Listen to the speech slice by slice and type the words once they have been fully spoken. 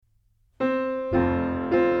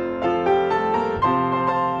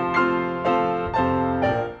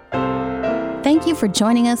you for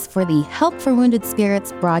joining us for the Help for Wounded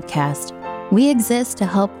Spirits broadcast. We exist to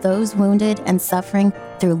help those wounded and suffering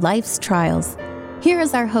through life's trials. Here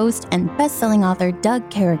is our host and best-selling author,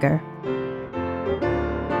 Doug Carriger.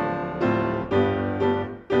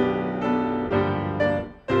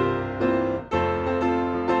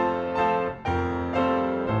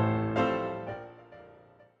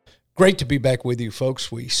 Great to be back with you,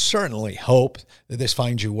 folks. We certainly hope that this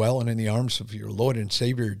finds you well and in the arms of your Lord and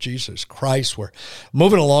Savior, Jesus Christ. We're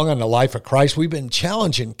moving along on the life of Christ. We've been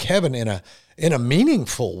challenging Kevin in a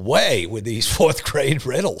meaningful way with these fourth grade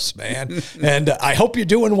riddles, man. And I hope you're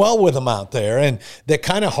doing well with them out there. And they're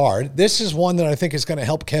kind of hard. This is one that I think is going to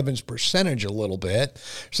help Kevin's percentage a little bit.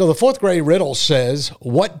 So the fourth grade riddle says,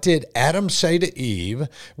 what did Adam say to Eve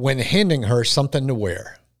when handing her something to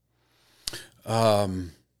wear?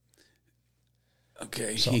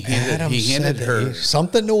 Okay, So he handed her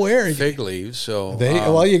something to wear. fig leaves. So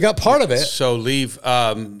Well, you got part of it. So leave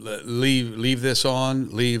this on.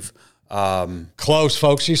 Leave. Close,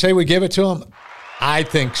 folks. You say we give it to him? I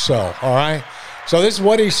think so. All right. So this is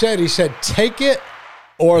what he said. He said, take it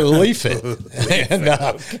or leaf it.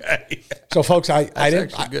 Okay. So, folks, I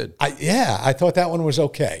didn't. Actually good. I thought that one was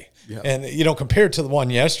okay. Yeah. And compared to the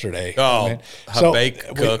one yesterday. Habake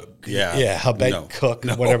cook. Yeah. Habake cook,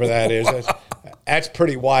 whatever that is. That's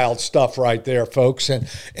pretty wild stuff right there, folks. And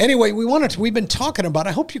anyway, we've been talking about,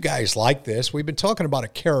 I hope you guys like this. We've been talking about a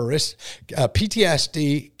PTSD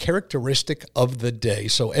characteristic of the day.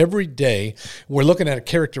 So every day we're looking at a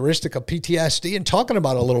characteristic of PTSD and talking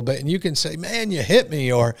about it a little bit. And you can say, man, you hit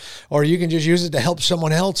me, or you can just use it to help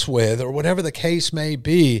someone else with, or whatever the case may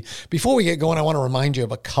be. Before we get going, I want to remind you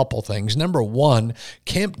of a couple things. Number one,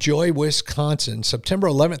 Camp Joy, Wisconsin, September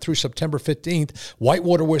 11th through September 15th,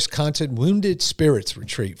 Whitewater, Wisconsin, Wounded Spirits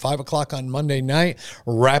Retreat, 5 o'clock on Monday night,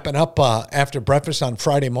 wrapping up after breakfast on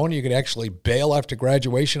Friday morning. You can actually bail after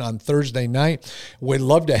graduation on Thursday night. We'd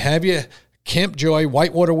love to have you. Camp Joy,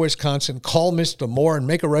 Whitewater, Wisconsin. Call Mr. Moore and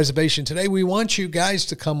make a reservation today. We want you guys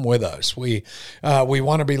to come with us. We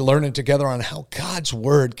want to be learning together on how God's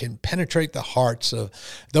word can penetrate the hearts of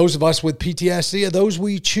those of us with PTSD or those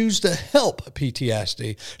we choose to help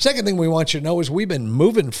PTSD. Second thing we want you to know is we've been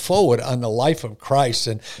moving forward on the life of Christ,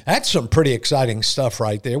 and that's some pretty exciting stuff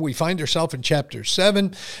right there. We find ourselves in chapter 7,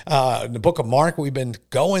 in the book of Mark.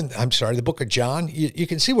 The book of John. You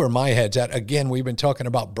can see where my head's at. Again, we've been talking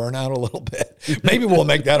about burnout a little bit. Maybe we'll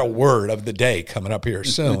make that a word of the day coming up here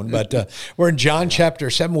soon. But we're in John chapter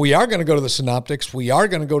 7. We are going to go to the synoptics. We are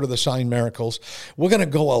going to go to the sign miracles. We're going to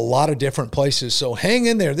go a lot of different places. So hang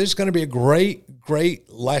in there. This is going to be a great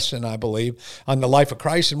lesson, I believe, on the life of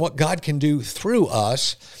Christ and what God can do through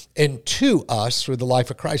us and to us through the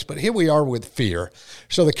life of Christ. But here we are with fear.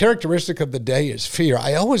 So the characteristic of the day is fear.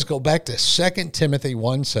 I always go back to 2 Timothy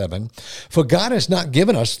 1:7. For God has not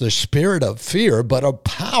given us the spirit of fear, but of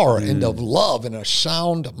power and of love and a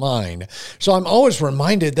sound mind. So I'm always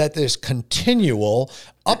reminded that this continual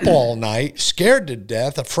up all night, scared to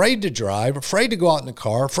death, afraid to drive, afraid to go out in the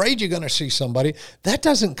car, afraid you're going to see somebody, that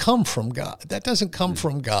doesn't come from God. That doesn't come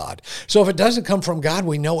from God. So if it doesn't come from God,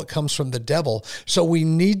 we know it comes from the devil. So we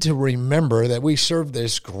need to remember that we serve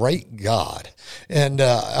this great God, and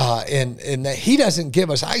that he doesn't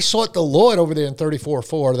give us. I sought the Lord over there in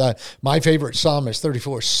 34:4. My favorite psalm is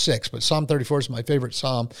 34:6, but Psalm 34 is my favorite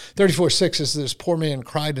psalm. 34:6 is this poor man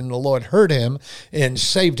cried and the Lord heard him and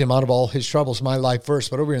saved him out of all his troubles, my life verse.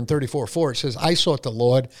 But over in 34:4, it says, I sought the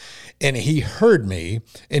Lord, and he heard me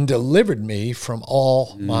and delivered me from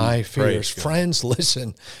all my fears. Friends,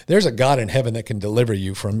 listen, there's a God in heaven that can deliver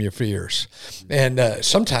you from your fears. And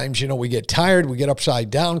sometimes, we get tired, we get upside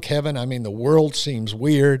down, Kevin. I mean, the world seems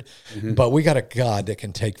weird, but we got a God that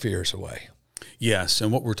can take fears away. Yes,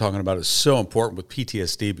 and what we're talking about is so important with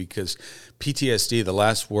PTSD, because PTSD, the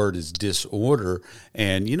last word is disorder,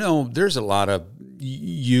 and there's a lot of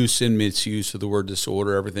use and misuse of the word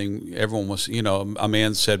disorder. Everyone was, a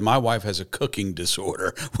man said, my wife has a cooking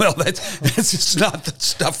disorder. Well, that's just not the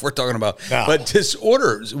stuff we're talking about. No. But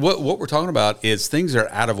disorders, what we're talking about is things that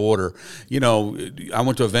are out of order. I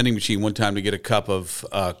went to a vending machine one time to get a cup of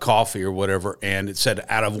coffee or whatever, and it said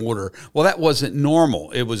out of order. Well, that wasn't normal.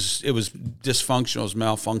 It was dysfunctional. It was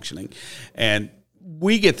malfunctioning, and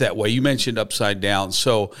we get that way. You mentioned upside down.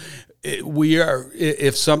 So if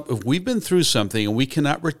we've been through something and we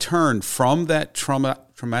cannot return from that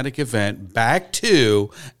traumatic event back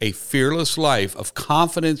to a fearless life of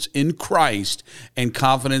confidence in Christ and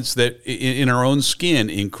confidence that in our own skin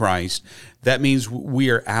in Christ, that means we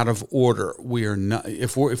are out of order. We are not,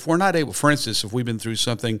 if we're not able, for instance, if we've been through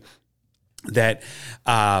something that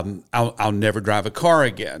I'll never drive a car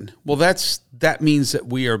again. Well, that means that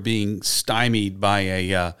we are being stymied by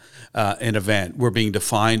an event. We're being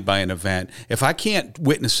defined by an event. If I can't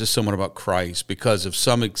witness to someone about Christ because of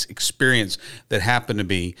some experience that happened to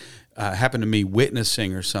me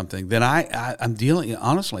witnessing or something, then I'm dealing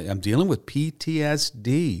with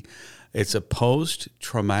PTSD. It's a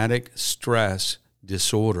post-traumatic stress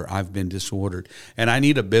disorder. I've been disordered, and I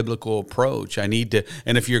need a biblical approach. And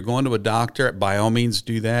if you're going to a doctor, by all means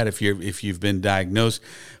do that. If you've been diagnosed,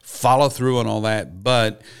 follow through on all that.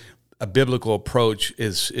 But a biblical approach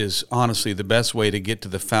is honestly the best way to get to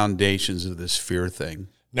the foundations of this fear thing.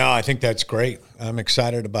 No, I think that's great. I'm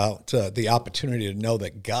excited about the opportunity to know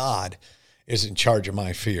that God is in charge of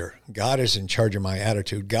my fear. God is in charge of my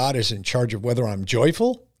attitude. God is in charge of whether I'm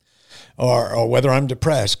joyful or whether I'm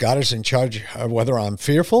depressed. God is in charge of whether I'm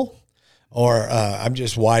fearful or I'm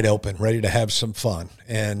just wide open, ready to have some fun,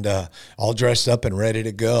 and all dressed up and ready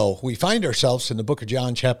to go. We find ourselves in the book of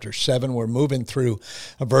John, chapter 7. We're moving through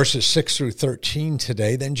verses 6 through 13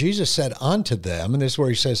 today. Then Jesus said unto them, and this is where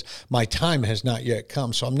he says, my time has not yet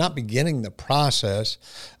come. So I'm not beginning the process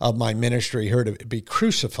of my ministry here to be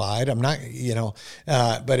crucified. I'm not,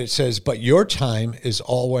 but it says, but your time is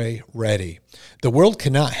always ready. The world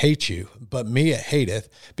cannot hate you, but me it hateth,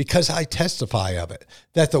 because I testify of it,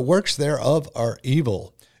 that the works thereof are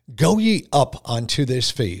evil. Go ye up unto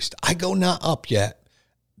this feast. I go not up yet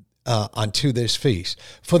unto this feast,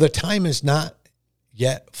 for the time is not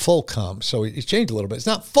yet full come. So it's changed a little bit. It's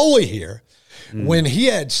not fully here. When he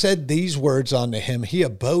had said these words unto him, he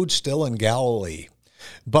abode still in Galilee.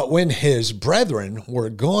 But when his brethren were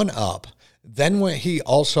gone up, then went he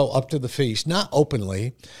also up to the feast, not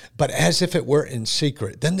openly, but as if it were in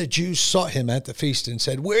secret. Then the Jews sought him at the feast and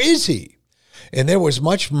said, where is he? And there was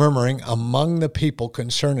much murmuring among the people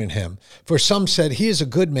concerning him. For some said, he is a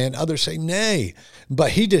good man. Others say, nay,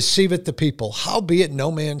 but he deceiveth the people. Howbeit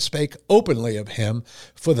no man spake openly of him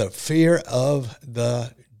for the fear of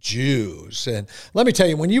the Jews. And let me tell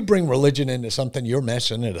you, when you bring religion into something, you're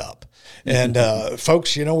messing it up. And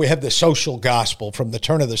folks, we have the social gospel from the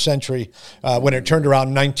turn of the century. When it turned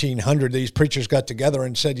around 1900, these preachers got together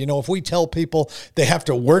and said, if we tell people they have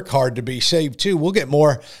to work hard to be saved too, we'll get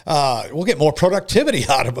more productivity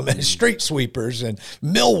out of them as street sweepers and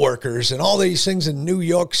mill workers and all these things. In New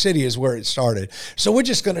York City is where it started. So we're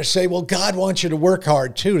just going to say, well, God wants you to work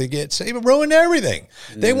hard too to get saved. It ruined everything.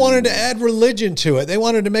 They wanted to add religion to it. They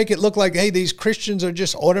wanted to make it look like, hey, these Christians are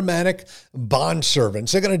just automatic bond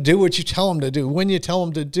servants. They're going to do what you tell them to do when you tell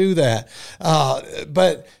them to do that.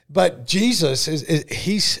 But Jesus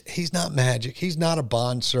he's not magic. He's not a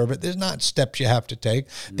bond servant. There's not steps you have to take.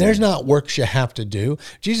 There's not works you have to do.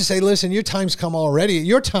 Jesus say, listen, your time's come already.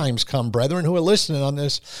 Your time's come, brethren, who are listening on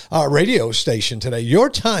this radio station today. Your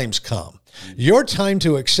time's come. Your time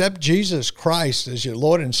to accept Jesus Christ as your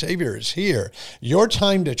Lord and Savior is here. Your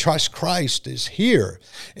time to trust Christ is here.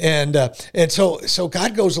 And so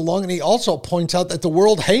God goes along, and he also points out that the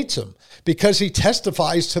world hates him because he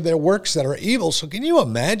testifies to their works that are evil. So can you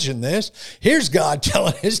imagine this? Here's God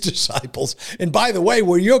telling his disciples, and by the way,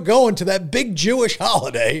 where you're going to that big Jewish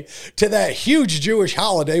holiday, to that huge Jewish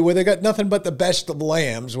holiday where they got nothing but the best of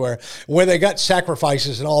lambs, where they got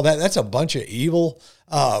sacrifices and all that, that's a bunch of evil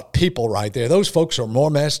people right there. Those folks are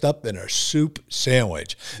more messed up than a soup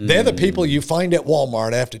sandwich. They're the people you find at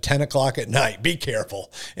Walmart after 10 o'clock at night. Be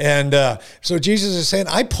careful. And so Jesus is saying,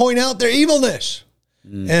 I point out their evilness.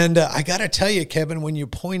 And I got to tell you, Kevin, when you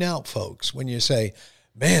point out folks, when you say,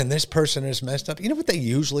 man, this person is messed up, you know what they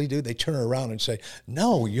usually do? They turn around and say,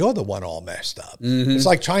 no, you're the one all messed up. It's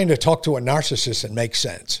like trying to talk to a narcissist and make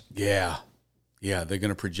sense. Yeah. Yeah, they're going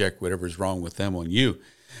to project whatever's wrong with them on you.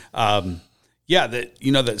 That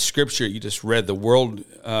scripture you just read, the world,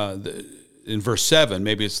 in verse 7,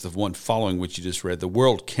 maybe it's the one following which you just read, the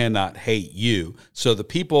world cannot hate you. So the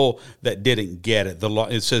people that didn't get it,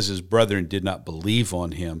 it says his brethren did not believe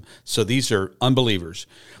on him. So these are unbelievers.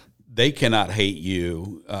 They cannot hate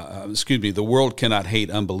you. The world cannot hate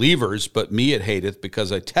unbelievers, but me it hateth,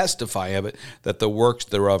 because I testify of it, that the works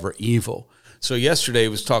thereof are evil. So yesterday I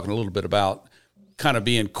was talking a little bit about kind of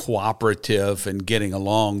being cooperative and getting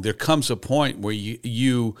along. There comes a point where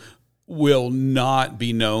you will not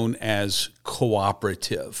be known as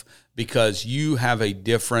cooperative because you have a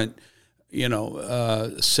different,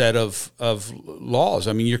 set of laws.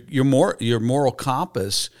 I mean, your moral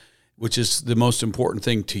compass, which is the most important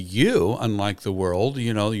thing to you, unlike the world,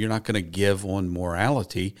 you're not going to give on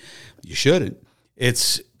morality. You shouldn't.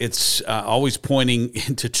 It's always pointing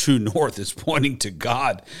into true north. It's pointing to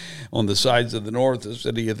God on the sides of the north, the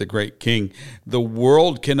city of the great King. The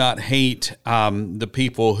world cannot hate the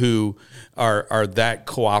people who are that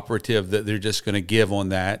cooperative that they're just going to give on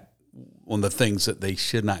the things that they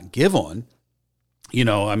should not give on.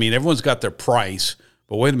 Everyone's got their price,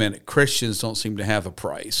 but wait a minute, Christians don't seem to have a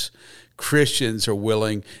price. Christians are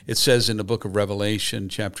willing. It says in the book of Revelation,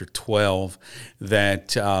 chapter 12, that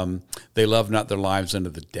they love not their lives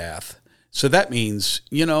unto the death. So that means,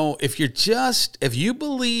 if you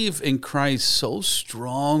believe in Christ so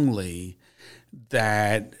strongly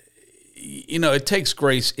that, it takes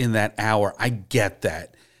grace in that hour. I get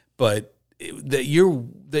that. But that you're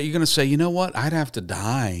going to say, you know what, I'd have to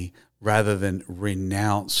die rather than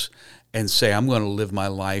renounce and say, I'm going to live my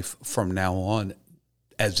life from now on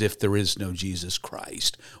as if there is no Jesus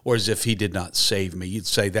Christ, or as if he did not save me. You'd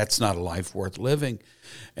say that's not a life worth living,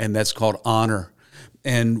 and that's called honor.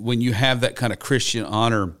 And when you have that kind of Christian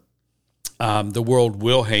honor, the world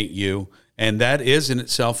will hate you, and that is in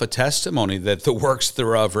itself a testimony that the works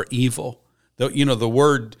thereof are evil. The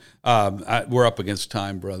word, we're up against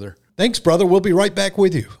time, brother. Thanks, brother. We'll be right back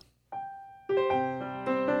with you.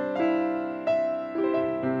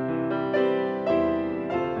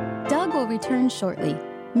 Doug will return shortly.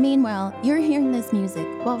 Meanwhile, you're hearing this music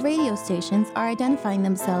while radio stations are identifying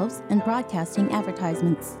themselves and broadcasting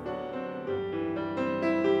advertisements.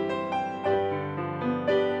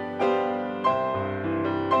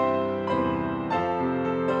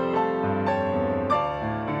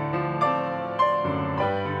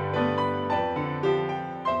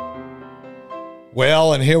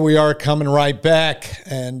 Well, and here we are coming right back,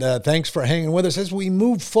 and thanks for hanging with us. As we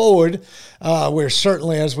move forward, we're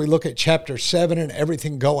certainly, as we look at chapter 7 and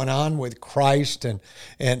everything going on with Christ and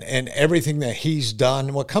everything that he's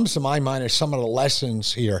done, what comes to my mind is some of the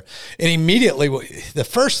lessons here. And immediately, the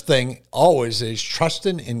first thing always is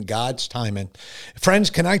trusting in God's timing.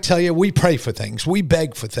 Friends, can I tell you, we pray for things. We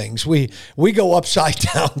beg for things. We go upside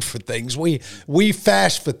down for things. We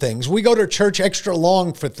fast for things. We go to church extra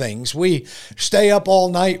long for things. We stay up all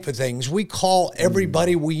night for things. We call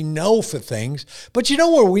everybody we know for things. But you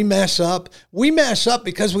know where we mess up? We mess up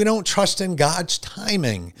because we don't trust in God's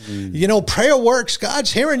timing. Prayer works.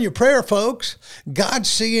 God's hearing your prayer, folks. God's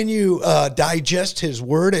seeing you digest his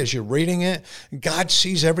word as you're reading it. God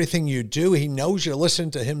sees everything you do. He knows you're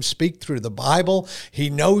listening to him speak through the Bible. He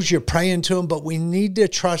knows you're praying to him, but we need to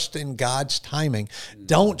trust in God's timing.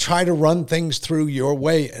 Don't try to run things through your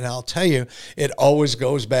way. And I'll tell you, it always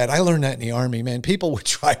goes bad. I learned that in the Army, man. People would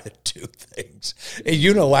try to do things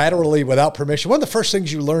unilaterally without permission. One of the first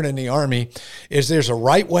things you learn in the Army is there's a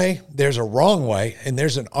right way, there's a wrong way, and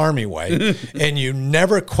there's an Army way, and you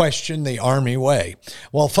never question the Army way.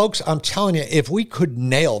 Well, folks, I'm telling you, if we could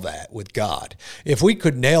nail that with God, if we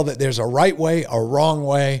could nail that there's a right way, a wrong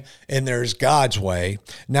way, and there's God's way.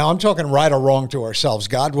 Now, I'm talking right or wrong to ourselves.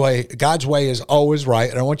 God's way is always right.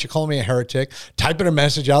 And I don't want you calling me a heretic, typing a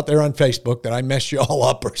message out there on Facebook that I messed you all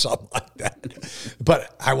up or something like that.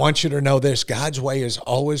 But I want you to know this, God's way is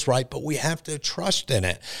always right, but we have to trust in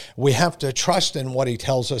it. We have to trust in what he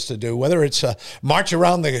tells us to do, whether it's march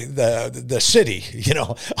around the city,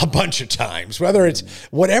 a bunch of times, whether it's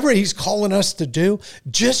whatever he's calling us to do,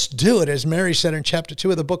 just do it. As Mary said in chapter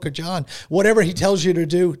 2 of the book of John, whatever he tells you to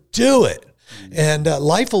do, do it. And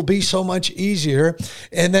life will be so much easier.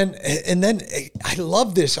 And then I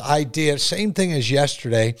love this idea. Same thing as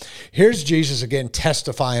yesterday. Here's Jesus again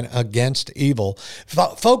testifying against evil.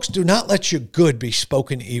 Folks, do not let your good be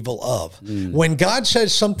spoken evil of. When God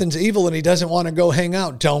says something's evil and he doesn't want to go hang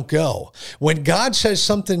out, don't go. When God says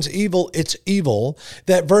something's evil, it's evil.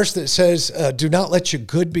 That verse that says, do not let your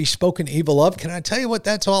good be spoken evil of. Can I tell you what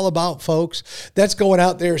that's all about, folks? That's going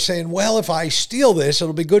out there saying, well, if I steal this,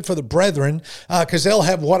 it'll be good for the brethren, because they'll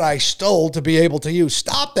have what I stole to be able to use.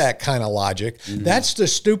 Stop that kind of logic. That's the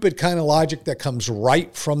stupid kind of logic that comes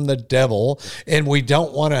right from the devil, and we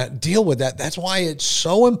don't want to deal with that. That's why it's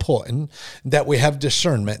so important that we have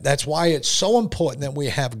discernment. That's why it's so important that we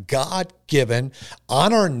have God-given,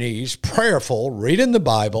 on our knees, prayerful, reading the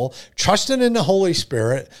Bible, trusting in the Holy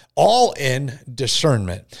Spirit, all in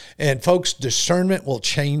discernment. And folks, discernment will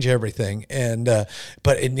change everything. And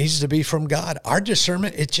but it needs to be from God. Our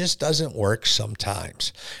discernment, it just doesn't work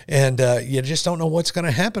sometimes. And you just don't know what's going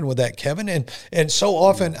to happen with that, Kevin. And so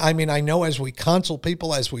often, I know as we counsel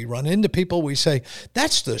people, as we run into people, we say,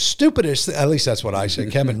 that's the stupidest thing. At least that's what I say.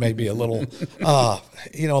 Kevin may be a little, a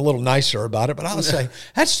little nicer about it, but I'll say,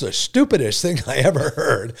 that's the stupidest thing I ever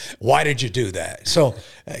heard. Why did you do that? So,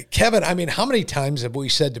 Kevin, how many times have we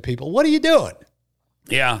said to people, what are you doing?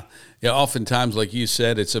 Yeah. Yeah, oftentimes, like you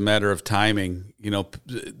said, it's a matter of timing.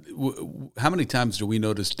 How many times do we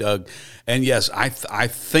notice, Doug? And yes, I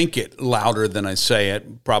think it louder than I say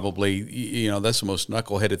it. Probably, that's the most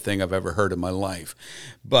knuckleheaded thing I've ever heard in my life.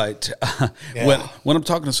 But when I'm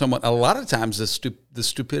talking to someone, a lot of times the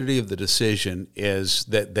stupidity of the decision is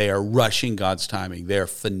that they are rushing God's timing. They're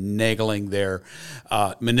finagling, they're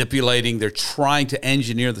manipulating, they're trying to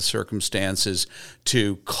engineer the circumstances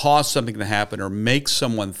to cause something to happen or make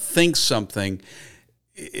someone think something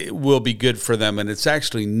it will be good for them, and it's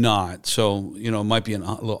actually not. So, it might be a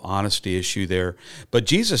little honesty issue there. But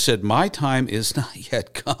Jesus said, my time is not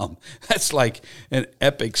yet come. That's like an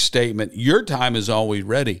epic statement. Your time is always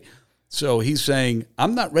ready. So he's saying,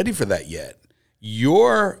 I'm not ready for that yet.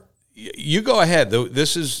 You go ahead.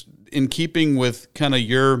 This is in keeping with kind of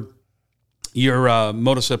your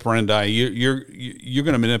modus operandi. You're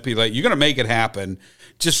going to manipulate. You're going to make it happen.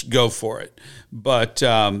 Just go for it. But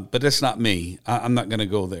that's not me. I'm not going to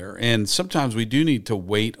go there. And sometimes we do need to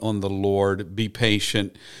wait on the Lord, be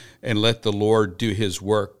patient, and let the Lord do his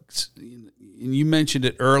work. And you mentioned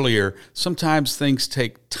it earlier. Sometimes things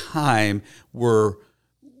take time. We're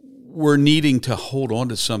needing to hold on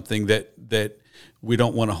to something that we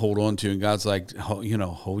don't want to hold on to. And God's like,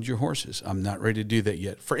 hold your horses. I'm not ready to do that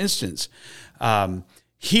yet. For instance,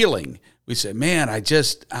 healing. We say, man,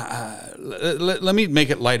 let me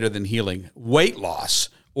make it lighter than healing. Weight loss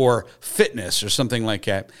or fitness or something like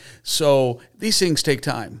that. So these things take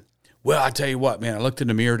time. Well, I tell you what, man, I looked in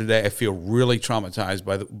the mirror today. I feel really traumatized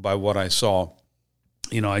by what I saw.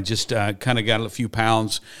 I just kind of got a few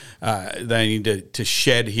pounds that I need to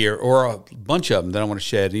shed here, or a bunch of them that I want to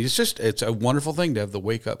shed. And it's a wonderful thing to have the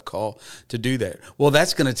wake-up call to do that. Well,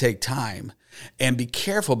 that's going to take time. And be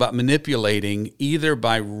careful about manipulating either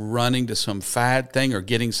by running to some fad thing or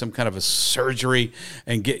getting some kind of a surgery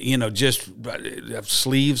and get, just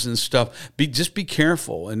sleeves and stuff. Be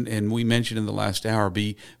careful. And we mentioned in the last hour,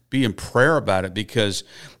 be in prayer about it, because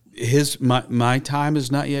my time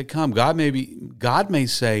has not yet come. God may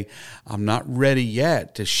say, I'm not ready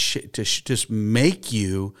yet to just make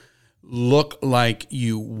you look like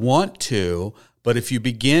you want to. But if you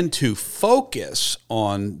begin to focus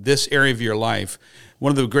on this area of your life, one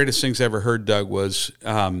of the greatest things I ever heard, Doug, was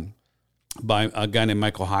by a guy named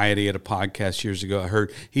Michael Hyatt at a podcast years ago.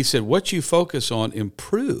 He said, what you focus on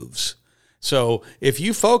improves. So if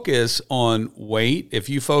you focus on weight, if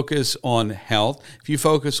you focus on health, if you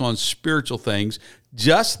focus on spiritual things,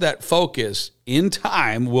 just that focus in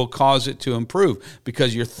time will cause it to improve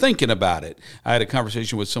because you're thinking about it. I had a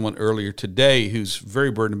conversation with someone earlier today who's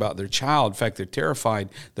very burdened about their child. In fact, they're terrified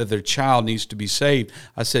that their child needs to be saved.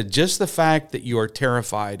 I said, just the fact that you are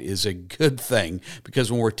terrified is a good thing, because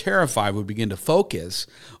when we're terrified, we begin to focus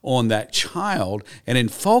on that child. And in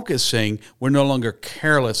focusing, we're no longer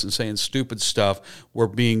careless and saying stupid stuff. We're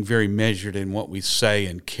being very measured in what we say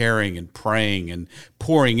and caring and praying and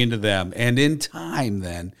pouring into them. And in time,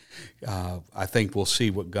 then, I think we'll see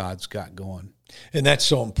what God's got going. And that's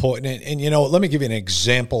so important. And let me give you an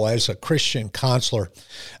example. As a Christian counselor,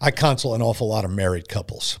 I counsel an awful lot of married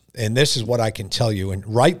couples. And this is what I can tell you. And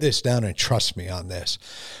write this down and trust me on this.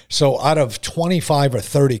 So out of 25 or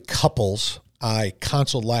 30 couples I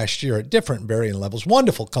counseled last year at different varying levels,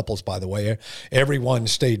 wonderful couples, by the way. Everyone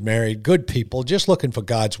stayed married, good people, just looking for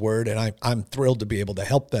God's word, and I'm thrilled to be able to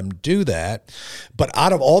help them do that. But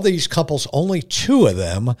out of all these couples, only 2 of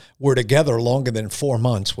them were together longer than 4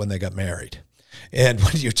 months when they got married. And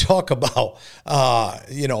when you talk about,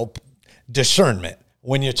 discernment,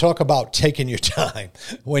 when you talk about taking your time,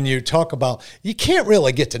 when you talk about, you can't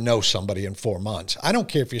really get to know somebody in 4 months. I don't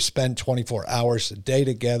care if you spend 24 hours a day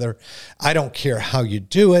together. I don't care how you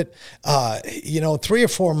do it. 3 or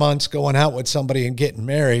 4 months going out with somebody and getting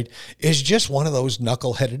married is just one of those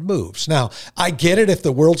knuckleheaded moves. Now, I get it if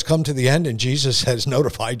the world's come to the end and Jesus has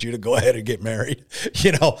notified you to go ahead and get married.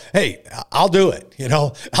 Hey, I'll do it.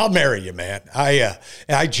 I'll marry you, man.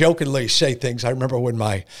 I jokingly say things. I remember when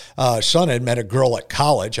my son had met a girl at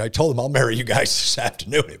college, I told him, I'll marry you guys this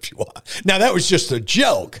afternoon if you want. Now, that was just a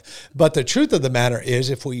joke, but the truth of the matter is,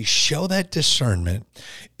 if we show that discernment,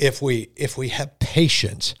 if we have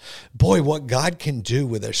patience, boy, what God can do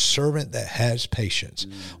with a servant that has patience,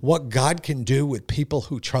 what God can do with people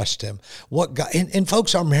who trust him, and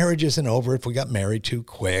folks, our marriage isn't over if we got married too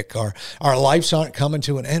quick, or our lives aren't coming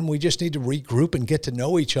to an end. We just need to regroup and get to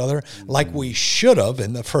know each other like we should have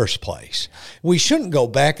in the first place. We shouldn't go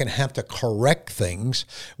back and have to correct things.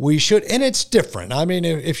 We should, and it's different. I mean,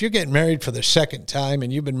 if you're getting married for the second time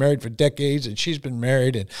and you've been married for decades and she's been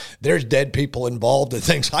married and there's dead people involved and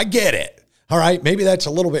things, I get it. All right, maybe that's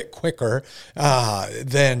a little bit quicker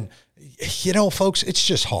than you know, folks, it's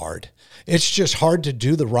just hard. It's just hard to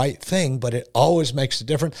do the right thing, but it always makes a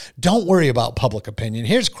difference. Don't worry about public opinion.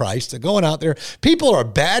 Here's Christ. They're going out there. People are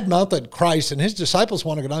bad-mouthing Christ, and his disciples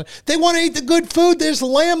want to go down. They want to eat the good food. There's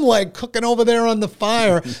lamb leg cooking over there on the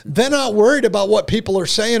fire. They're not worried about what people are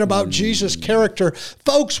saying about Jesus' character.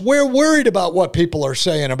 Folks, we're worried about what people are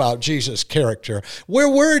saying about Jesus' character.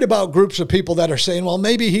 We're worried about groups of people that are saying, well,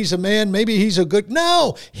 maybe he's a man, maybe he's a good.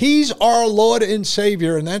 No, he's our Lord and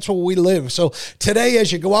Savior, and that's where we live. So today,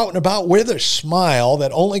 as you go out and about, wear the smile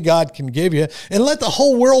that only God can give you, and let the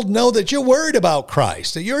whole world know that you're worried about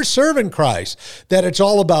Christ, that you're serving Christ, that it's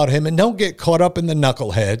all about him. And don't get caught up in the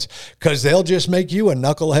knuckleheads, because they'll just make you a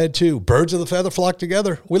knucklehead too. Birds of the feather flock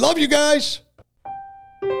together. We love you guys.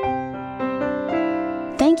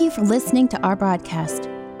 Thank you for listening to our broadcast.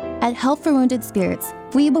 At Help for Wounded Spirits,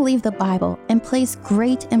 we believe the Bible and place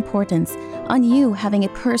great importance on you having a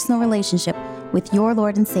personal relationship with your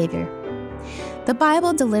Lord and Savior. The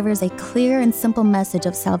Bible delivers a clear and simple message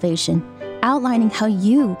of salvation, outlining how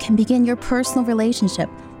you can begin your personal relationship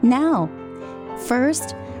now.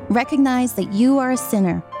 First, recognize that you are a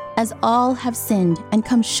sinner, as all have sinned and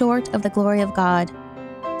come short of the glory of God.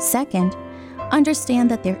 Second, understand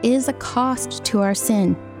that there is a cost to our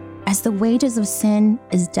sin, as the wages of sin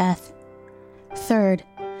is death. Third,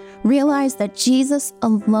 realize that Jesus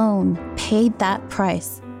alone paid that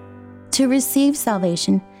price. To receive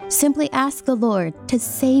salvation, simply ask the Lord to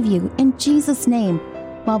save you in Jesus' name,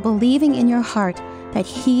 while believing in your heart that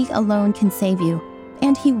he alone can save you,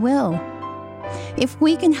 and he will. If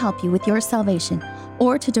we can help you with your salvation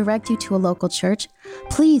or to direct you to a local church,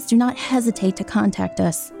 please do not hesitate to contact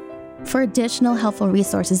us. For additional helpful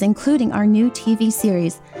resources, including our new TV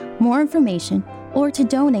series, more information, or to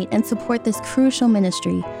donate and support this crucial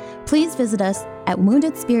ministry, please visit us at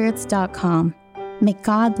woundedspirits.com. May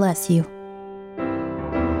God bless you.